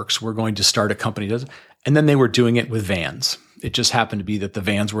delivery works. We're going to start a company. And then they were doing it with vans. It just happened to be that the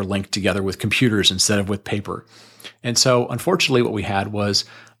vans were linked together with computers instead of with paper. And so unfortunately, what we had was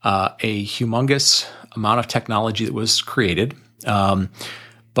a humongous amount of technology that was created,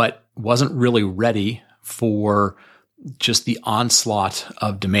 but wasn't really ready for just the onslaught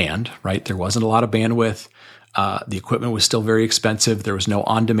of demand, right? There wasn't a lot of bandwidth. The equipment was still very expensive. There was no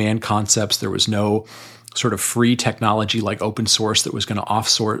on-demand concepts. There was no sort of free technology like open source that was going to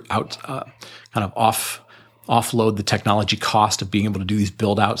offload the technology cost of being able to do these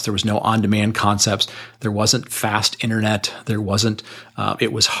build outs. There was no on-demand concepts. There wasn't fast internet. There wasn't,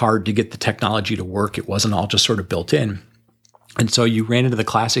 it was hard to get the technology to work. It wasn't all just sort of built in. And so you ran into the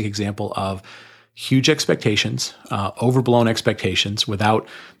classic example of huge expectations, overblown expectations without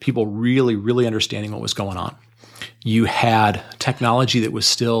people really, really understanding what was going on. You had technology that was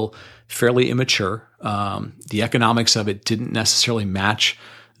still fairly immature. The economics of it didn't necessarily match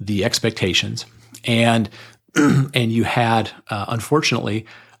the expectations. And you had, unfortunately,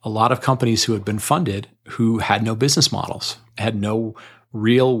 a lot of companies who had been funded who had no business models, had no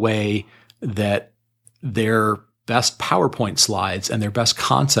real way that their best PowerPoint slides and their best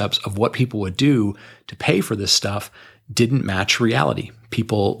concepts of what people would do to pay for this stuff didn't match reality.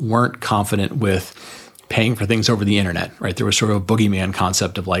 People weren't confident with paying for things over the internet, right? There was sort of a boogeyman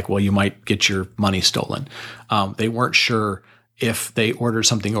concept of like, well, you might get your money stolen. They weren't sure if they ordered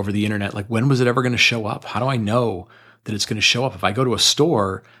something over the internet, like when was it ever going to show up? How do I know that it's going to show up? If I go to a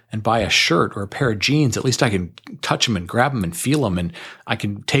store and buy a shirt or a pair of jeans, at least I can touch them and grab them and feel them, and I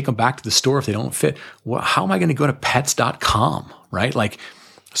can take them back to the store if they don't fit. Well, how am I going to go to pets.com, right? Like,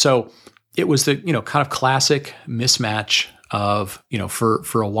 so it was the, kind of classic mismatch of,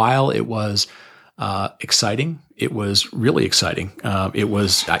 for a while it was exciting. It was really exciting. It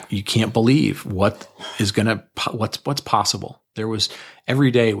was, you can't believe what's possible. There was every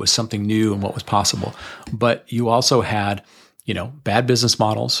day was something new and what was possible, but you also had, bad business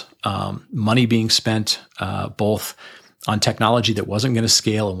models, money being spent, both on technology that wasn't going to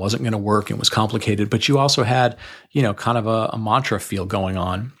scale and wasn't going to work and was complicated, but you also had, kind of a mantra feel going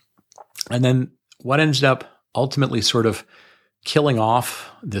on. And then what ended up ultimately sort of killing off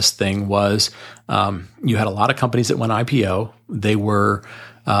this thing was, you had a lot of companies that went IPO. They were,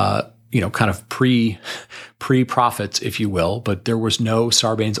 kind of pre-profits, if you will, but there was no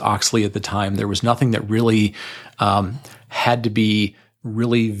Sarbanes-Oxley at the time. There was nothing that really had to be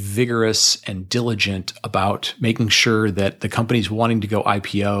really vigorous and diligent about making sure that the companies wanting to go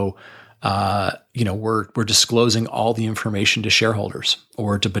IPO, were disclosing all the information to shareholders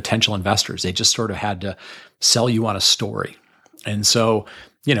or to potential investors. They just sort of had to sell you on a story. And so,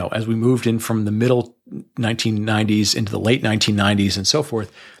 as we moved in from the middle 1990s into the late 1990s and so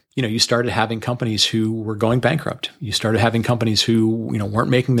forth, you started having companies who were going bankrupt. You started having companies who, weren't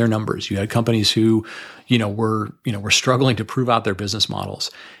making their numbers. You had companies who, were struggling to prove out their business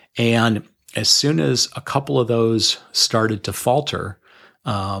models. And as soon as a couple of those started to falter,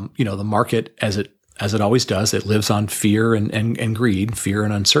 the market, as it always does, it lives on fear and greed, fear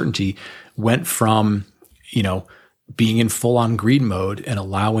and uncertainty, went from, being in full on greed mode and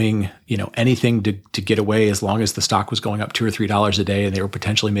allowing, anything to get away as long as the stock was going up $2 or $3 a day and they were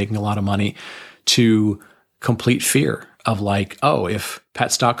potentially making a lot of money, to complete fear of like, oh, if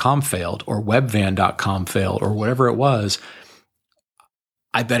pets.com failed or webvan.com failed or whatever it was,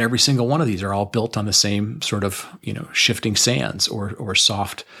 I bet every single one of these are all built on the same sort of, shifting sands or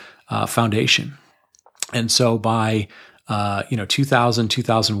soft foundation. And so by, 2000,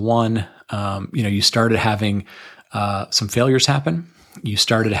 2001, you started having some failures happen. You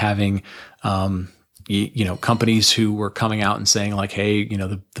started having, companies who were coming out and saying like, hey,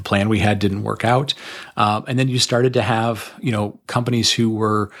 the plan we had didn't work out. And then you started to have, companies who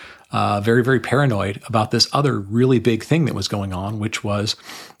were very, very paranoid about this other really big thing that was going on, which was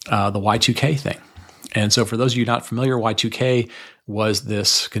the Y2K thing. And so for those of you not familiar, Y2K was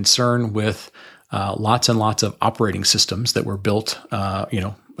this concern with lots and lots of operating systems that were built,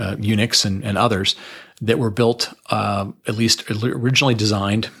 Unix and others that were built, at least originally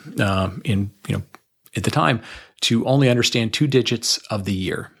designed at the time, to only understand 2 digits of the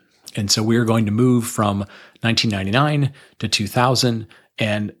year. And so we are going to move from 1999 to 2000.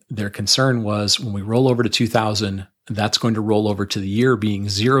 And their concern was when we roll over to 2000, that's going to roll over to the year being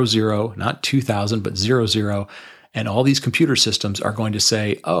 00, not 2000, but 00. And all these computer systems are going to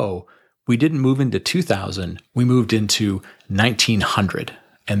say, oh, we didn't move into 2000, we moved into 1900,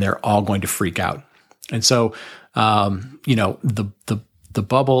 and they're all going to freak out. And so, the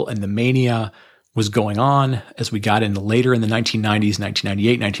bubble and the mania was going on as we got into later in the 1990s,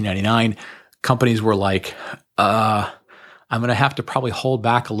 1998, 1999. Companies were like, I'm going to have to probably hold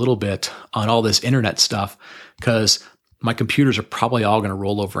back a little bit on all this internet stuff because my computers are probably all going to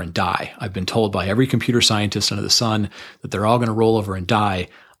roll over and die. I've been told by every computer scientist under the sun that they're all going to roll over and die.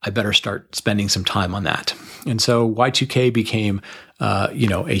 I better start spending some time on that. And so Y2K became, a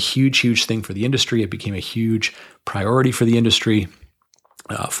huge thing for the industry. It became a huge priority for the industry.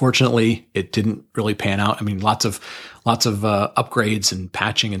 Fortunately, it didn't really pan out. I mean, lots of upgrades and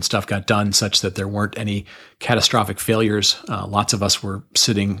patching and stuff got done such that there weren't any catastrophic failures. Lots of us were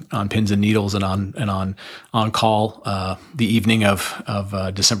sitting on pins and needles and on call the evening of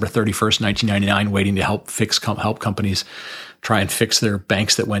December 31st, 1999, waiting to help companies try and fix their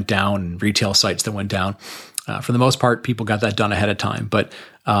banks that went down and retail sites that went down. For the most part, people got that done ahead of time. But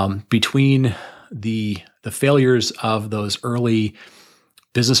between the failures of those early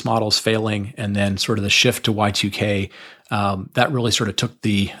business models failing and then sort of the shift to Y2K, that really sort of took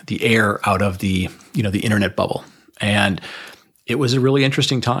the air out of the internet bubble. And it was a really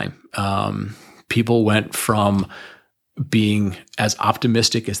interesting time. People went from being as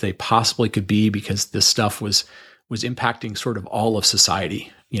optimistic as they possibly could be because this stuff was impacting sort of all of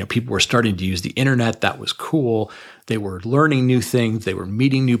society. People were starting to use the internet. That was cool. They were learning new things. They were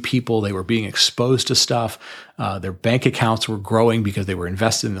meeting new people. They were being exposed to stuff. Their bank accounts were growing because they were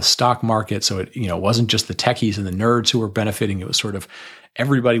invested in the stock market. So it wasn't just the techies and the nerds who were benefiting. It was sort of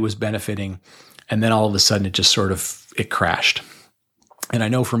everybody was benefiting. And then all of a sudden it just sort of, it crashed. And I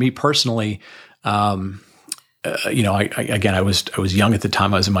know for me personally, I was young at the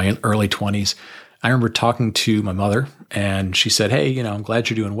time. I was in my early 20s. I remember talking to my mother and she said, "Hey, I'm glad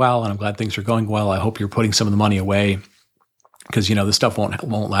you're doing well and I'm glad things are going well. I hope you're putting some of the money away because, this stuff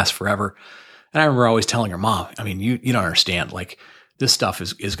won't last forever." And I remember always telling her, "Mom, I mean, you don't understand. Like this stuff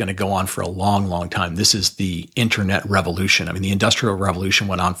is going to go on for a long, long time. This is the internet revolution. I mean, the industrial revolution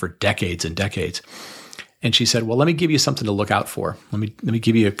went on for decades and decades." And she said, "Well, let me give you something to look out for. Let me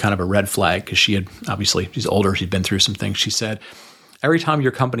give you a kind of a red flag." Because she's older. She'd been through some things. She said, "Every time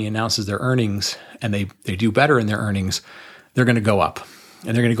your company announces their earnings and they do better in their earnings, they're going to go up.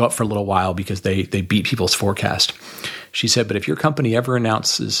 And they're going to go up for a little while because they beat people's forecast." She said, "But if your company ever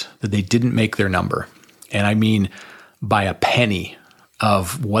announces that they didn't make their number, and I mean by a penny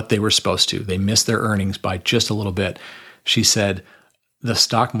of what they were supposed to, they missed their earnings by just a little bit," she said, "the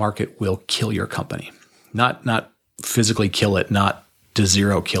stock market will kill your company. Not physically kill it, not to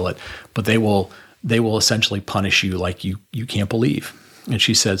zero kill it, but they will essentially punish you like you can't believe." And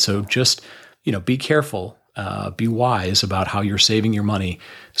she said, "So just, be careful, be wise about how you're saving your money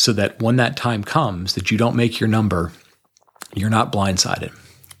so that when that time comes that you don't make your number, you're not blindsided."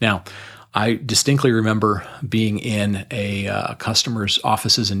 Now, I distinctly remember being in a customer's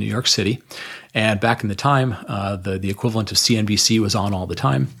offices in New York City. And back in the time, the equivalent of CNBC was on all the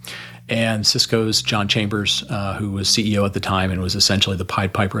time. And Cisco's John Chambers, who was CEO at the time and was essentially the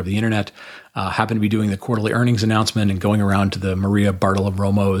Pied Piper of the internet, happened to be doing the quarterly earnings announcement and going around to the Maria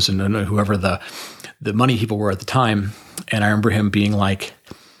Bartolomos and whoever the money people were at the time. And I remember him being like,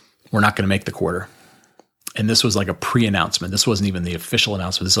 "We're not going to make the quarter." And this was like a pre-announcement. This wasn't even the official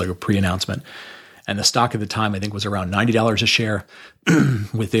announcement. This was like a pre-announcement. And the stock at the time, I think, was around $90 a share.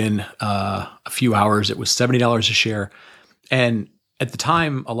 Within a few hours, it was $70 a share. And at the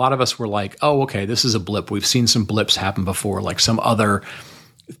time, a lot of us were like, "Oh, okay, this is a blip. We've seen some blips happen before, like some other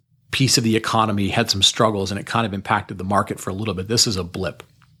piece of the economy had some struggles and it kind of impacted the market for a little bit. This is a blip."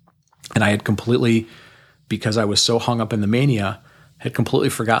 And I had completely, because I was so hung up in the mania, had completely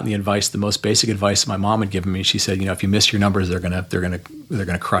forgotten the most basic advice my mom had given me. She said, "If you miss your numbers, they're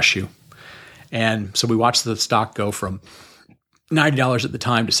gonna crush you." And so we watched the stock go from $90 at the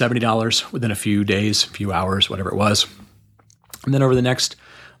time to $70 within a few days, few hours, whatever it was. And then over the next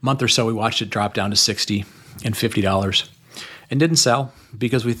month or so, we watched it drop down to $60 and $50 and didn't sell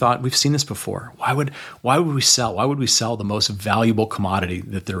because we thought, we've seen this before. Why would we sell? Why would we sell the most valuable commodity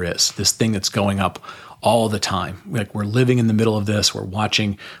that there is, this thing that's going up all the time? Like, we're living in the middle of this.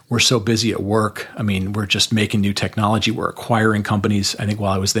 We're so busy at work. I mean, we're just making new technology. We're acquiring companies. I think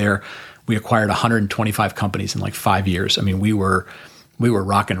while I was there, we acquired 125 companies in like 5 years. I mean, we were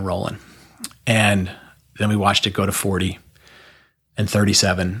rocking and rolling. And then we watched it go to 40 and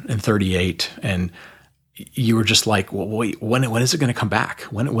 37 and 38. And you were just like, "Well, wait, when is it going to come back?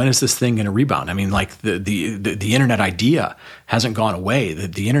 When is this thing going to rebound?" I mean, like the internet idea hasn't gone away.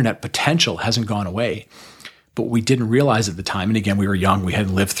 The internet potential hasn't gone away. But we didn't realize at the time, and again, we were young, we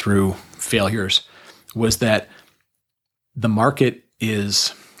hadn't lived through failures was that the market is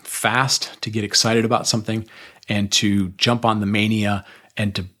fast to get excited about something and to jump on the mania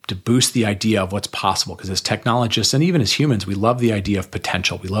and to boost the idea of what's possible. Because as technologists and even as humans, we love the idea of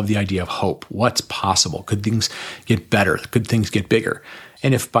potential. We love the idea of hope. What's possible? Could things get better? Could things get bigger?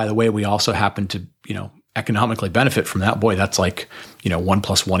 And if, by the way, we also happen to, economically benefit from that, boy, that's like, 1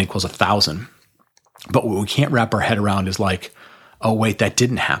 + 1 = 1,000. But what we can't wrap our head around is like, oh, wait, that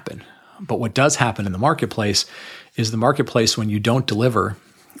didn't happen. But what does happen in the marketplace is the marketplace, when you don't deliver,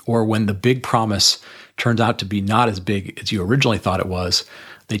 or when the big promise turns out to be not as big as you originally thought it was,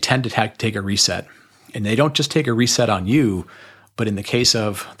 they tend to take a reset. And they don't just take a reset on you, but in the case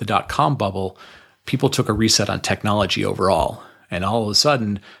of the .com bubble, people took a reset on technology overall. And all of a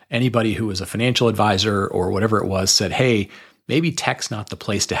sudden, anybody who was a financial advisor or whatever it was said, hey, maybe tech's not the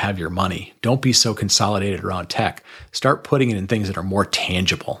place to have your money. Don't be so consolidated around tech. Start putting it in things that are more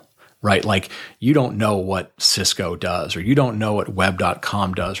tangible, right? Like you don't know what Cisco does, or you don't know what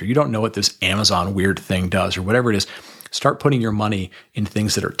web.com does, or you don't know what this Amazon weird thing does, or whatever it is. Start putting your money in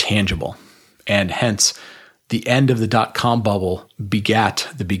things that are tangible. And hence, the end of the .com bubble begat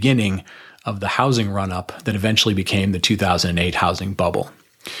the beginning of the housing run-up that eventually became the 2008 housing bubble.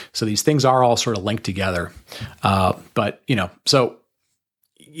 So these things are all sort of linked together. But as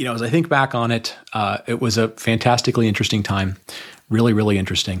I think back on it, it was a fantastically interesting time, really, really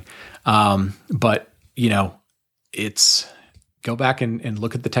interesting. But it's go back and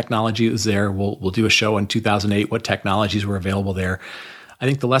look at the technology that was there. We'll do a show in 2008, what technologies were available there. I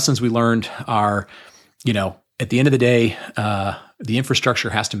think the lessons we learned are, at the end of the day, the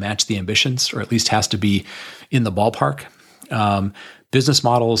infrastructure has to match the ambitions, or at least has to be in the ballpark. Business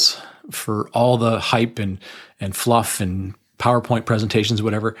models, for all the hype and fluff and PowerPoint presentations,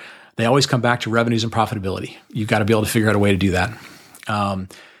 whatever, they always come back to revenues and profitability. You've got to be able to figure out a way to do that.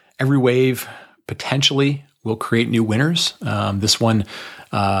 Every wave potentially will create new winners. This one,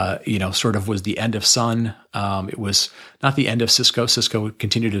 sort of was the end of Sun. It was not the end of Cisco. Cisco would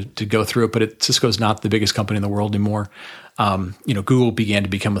continue to go through it, but Cisco's not the biggest company in the world anymore. Google began to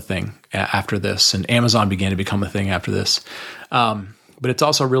become a thing after this, and Amazon began to become a thing after this. But it's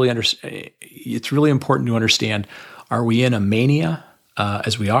also it's really important to understand, are we in a mania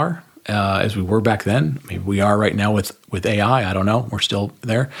as we were back then? Maybe we are right now with AI. I don't know. We're still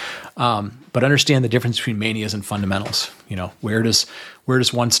there. But understand the difference between manias and fundamentals. Where does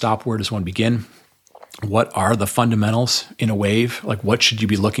one stop? Where does one begin? What are the fundamentals in a wave? Like, what should you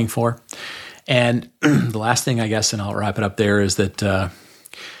be looking for? And the last thing, I guess, and I'll wrap it up there, is that,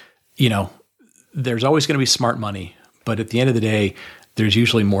 there's always going to be smart money, but at the end of the day, there's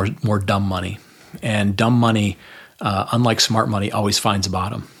usually more dumb money. And dumb money, unlike smart money, always finds a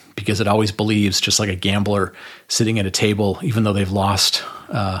bottom, because it always believes, just like a gambler sitting at a table, even though they've lost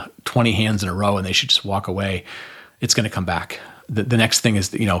 20 hands in a row and they should just walk away, it's going to come back. The next thing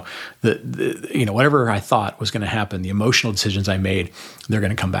is, whatever I thought was going to happen, the emotional decisions I made, they're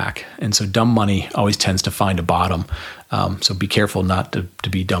going to come back. And so dumb money always tends to find a bottom. So be careful not to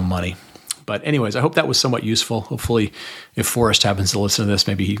be dumb money. But anyways, I hope that was somewhat useful. Hopefully, if Forrest happens to listen to this,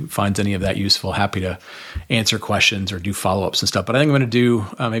 maybe he finds any of that useful. Happy to answer questions or do follow-ups and stuff. But I think I'm going to do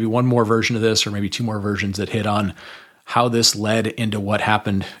maybe one more version of this, or maybe two more versions that hit on how this led into what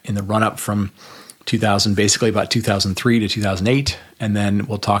happened in the run-up from 2000, basically about 2003 to 2008. And then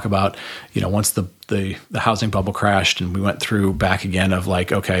we'll talk about, once the housing bubble crashed and we went through back again of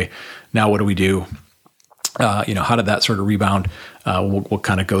like, okay, now what do we do? How did that sort of rebound? We'll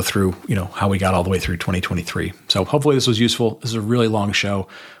kind of go through, how we got all the way through 2023. So hopefully this was useful. This is a really long show.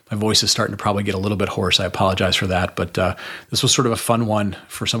 My voice is starting to probably get a little bit hoarse. I apologize for that. But this was sort of a fun one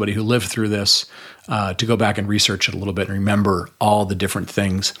for somebody who lived through this to go back and research it a little bit and remember all the different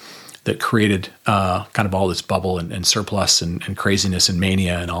things that created kind of all this bubble and surplus and craziness and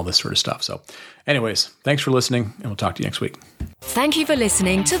mania and all this sort of stuff. So anyways, thanks for listening, and we'll talk to you next week. Thank you for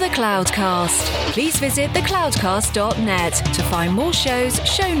listening to The Cloudcast. Please visit thecloudcast.net to find more shows,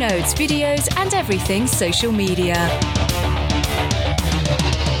 show notes, videos, and everything social media.